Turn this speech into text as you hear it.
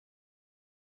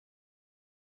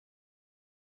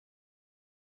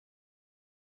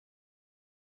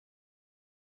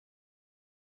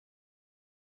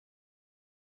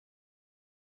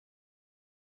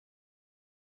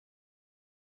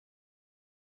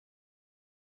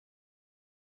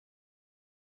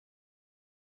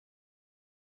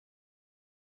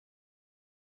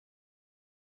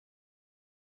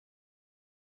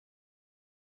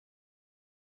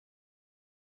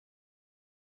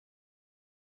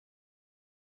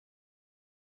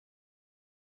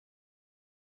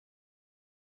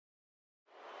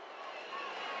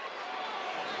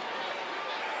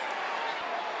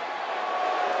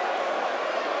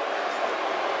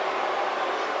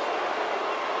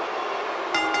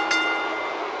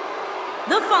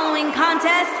The following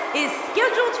contest is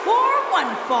scheduled for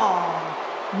one fall.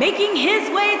 Making his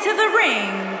way to the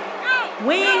ring,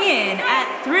 weighing in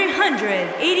at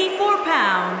 384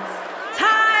 pounds,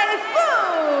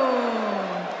 Typhoon!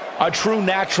 A true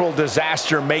natural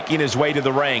disaster making his way to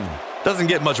the ring. Doesn't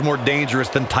get much more dangerous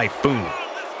than Typhoon.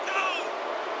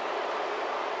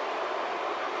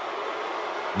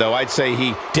 Though I'd say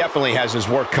he definitely has his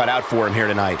work cut out for him here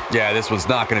tonight. Yeah, this one's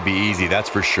not going to be easy, that's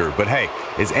for sure. But hey,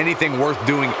 is anything worth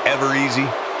doing ever easy?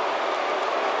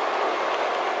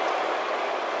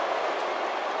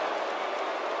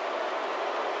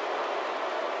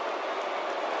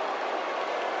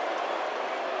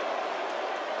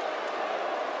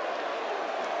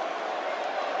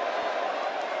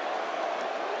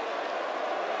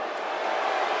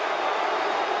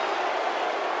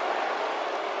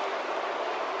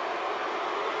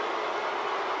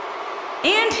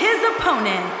 And his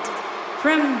opponent,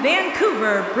 from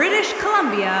Vancouver, British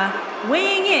Columbia,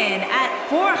 weighing in at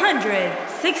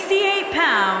 468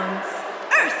 pounds,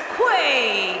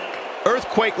 Earthquake!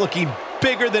 Earthquake looking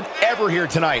bigger than ever here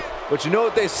tonight. But you know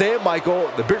what they say,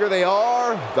 Michael? The bigger they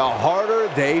are, the harder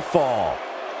they fall.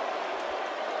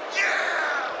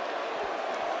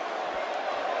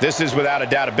 This is without a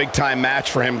doubt a big-time match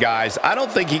for him, guys. I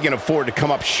don't think he can afford to come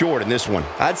up short in this one.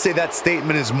 I'd say that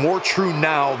statement is more true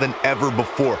now than ever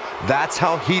before. That's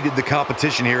how heated the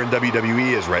competition here in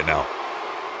WWE is right now.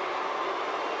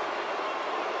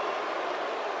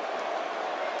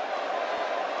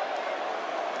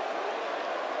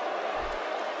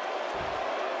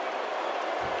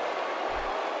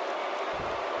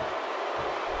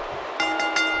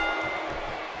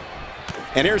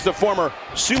 And here's the former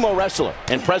sumo wrestler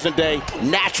and present-day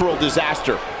natural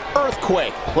disaster,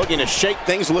 Earthquake, looking to shake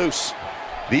things loose.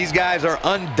 These guys are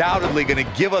undoubtedly going to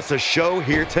give us a show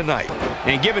here tonight.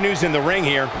 And given who's in the ring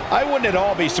here, I wouldn't at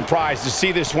all be surprised to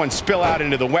see this one spill out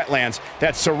into the wetlands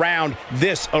that surround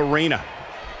this arena.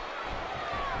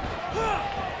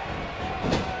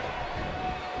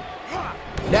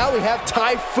 Now we have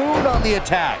Typhoon on the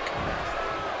attack.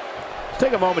 Let's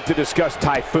take a moment to discuss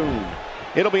Typhoon.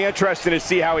 It'll be interesting to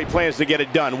see how he plans to get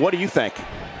it done. What do you think?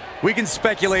 We can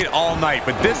speculate all night,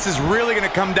 but this is really going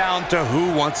to come down to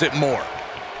who wants it more.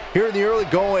 Here in the early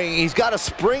going, he's got a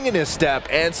spring in his step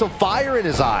and some fire in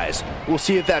his eyes. We'll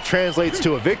see if that translates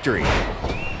to a victory.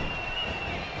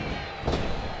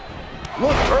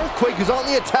 Look, Earthquake is on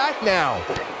the attack now.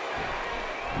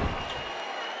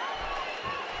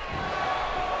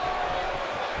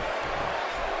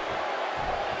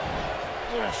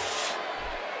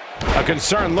 A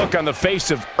concerned look on the face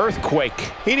of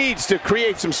Earthquake. He needs to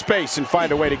create some space and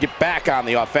find a way to get back on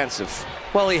the offensive.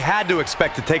 Well, he had to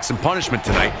expect to take some punishment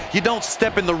tonight. You don't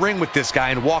step in the ring with this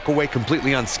guy and walk away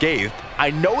completely unscathed.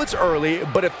 I know it's early,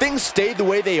 but if things stay the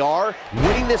way they are,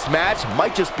 winning this match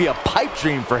might just be a pipe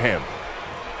dream for him.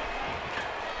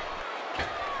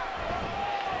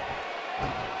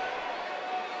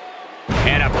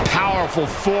 And a powerful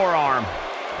forearm.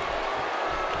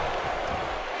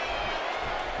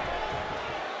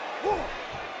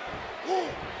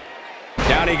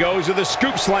 Down he goes with a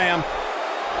scoop slam.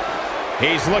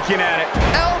 He's looking at it.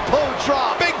 Elbow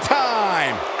drop. Big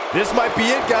time. This might be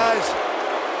it, guys.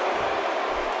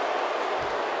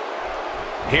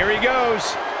 Here he goes.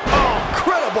 Oh,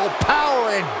 incredible power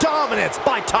and dominance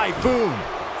by Typhoon.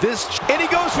 And he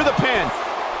goes for the pin.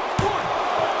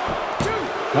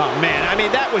 Oh, man, I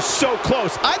mean, that was so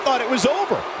close. I thought it was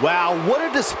over. Wow, what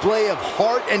a display of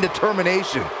heart and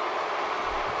determination.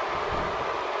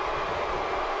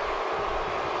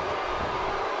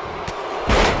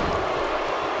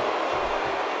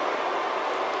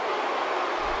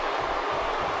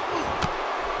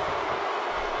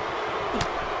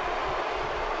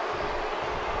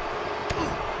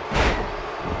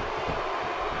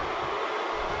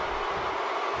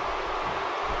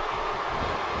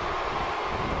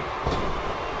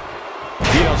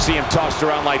 You don't see him tossed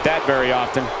around like that very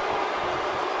often.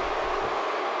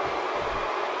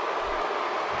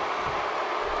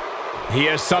 He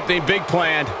has something big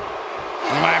planned.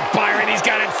 My Byron, he's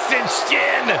got it cinched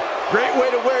in. Great way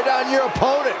to wear down your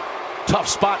opponent. Tough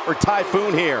spot for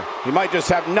Typhoon here. He might just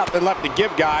have nothing left to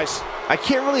give, guys. I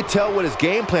can't really tell what his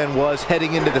game plan was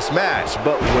heading into this match,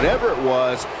 but whatever it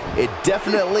was, it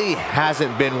definitely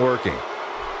hasn't been working.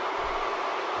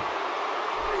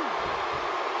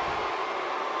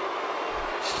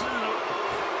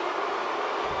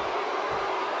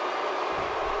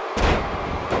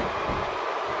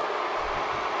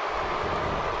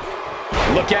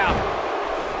 Look out.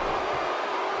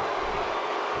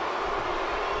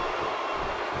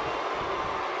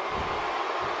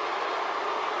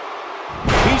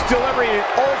 delivering an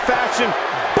old-fashioned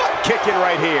butt kicking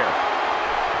right here.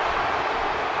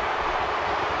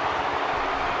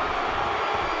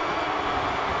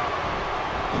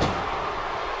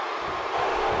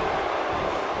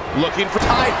 Looking for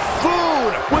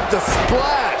Typhoon with the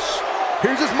splash.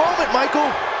 Here's his moment,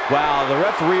 Michael. Wow, the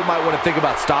referee might want to think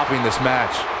about stopping this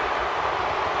match.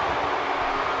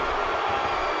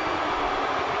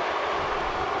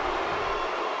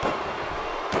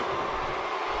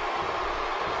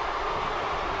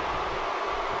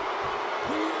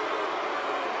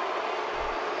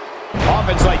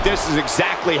 Offense like this is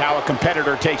exactly how a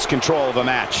competitor takes control of a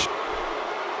match.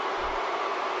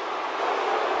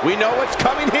 We know what's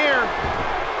coming here.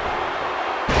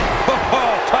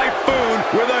 Oh,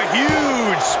 Typhoon with a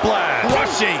huge splash.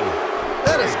 Rushing.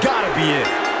 That has got to be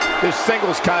it. This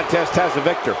singles contest has a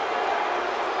victor.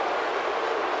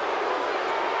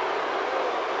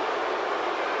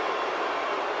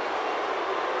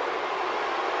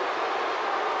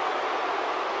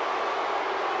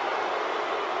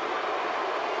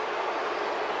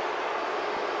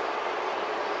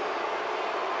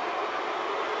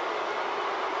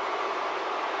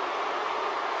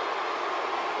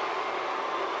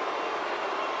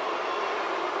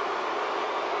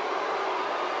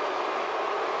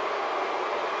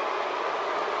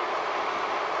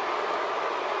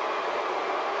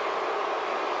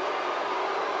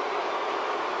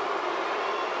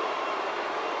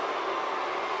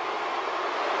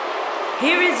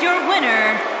 Here is your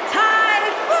winner, Typhoon!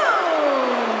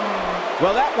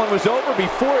 Well, that one was over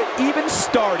before it even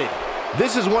started.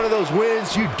 This is one of those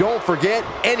wins you don't forget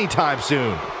anytime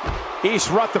soon.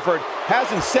 East Rutherford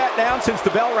hasn't sat down since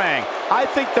the bell rang. I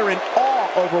think they're in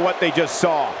awe over what they just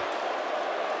saw.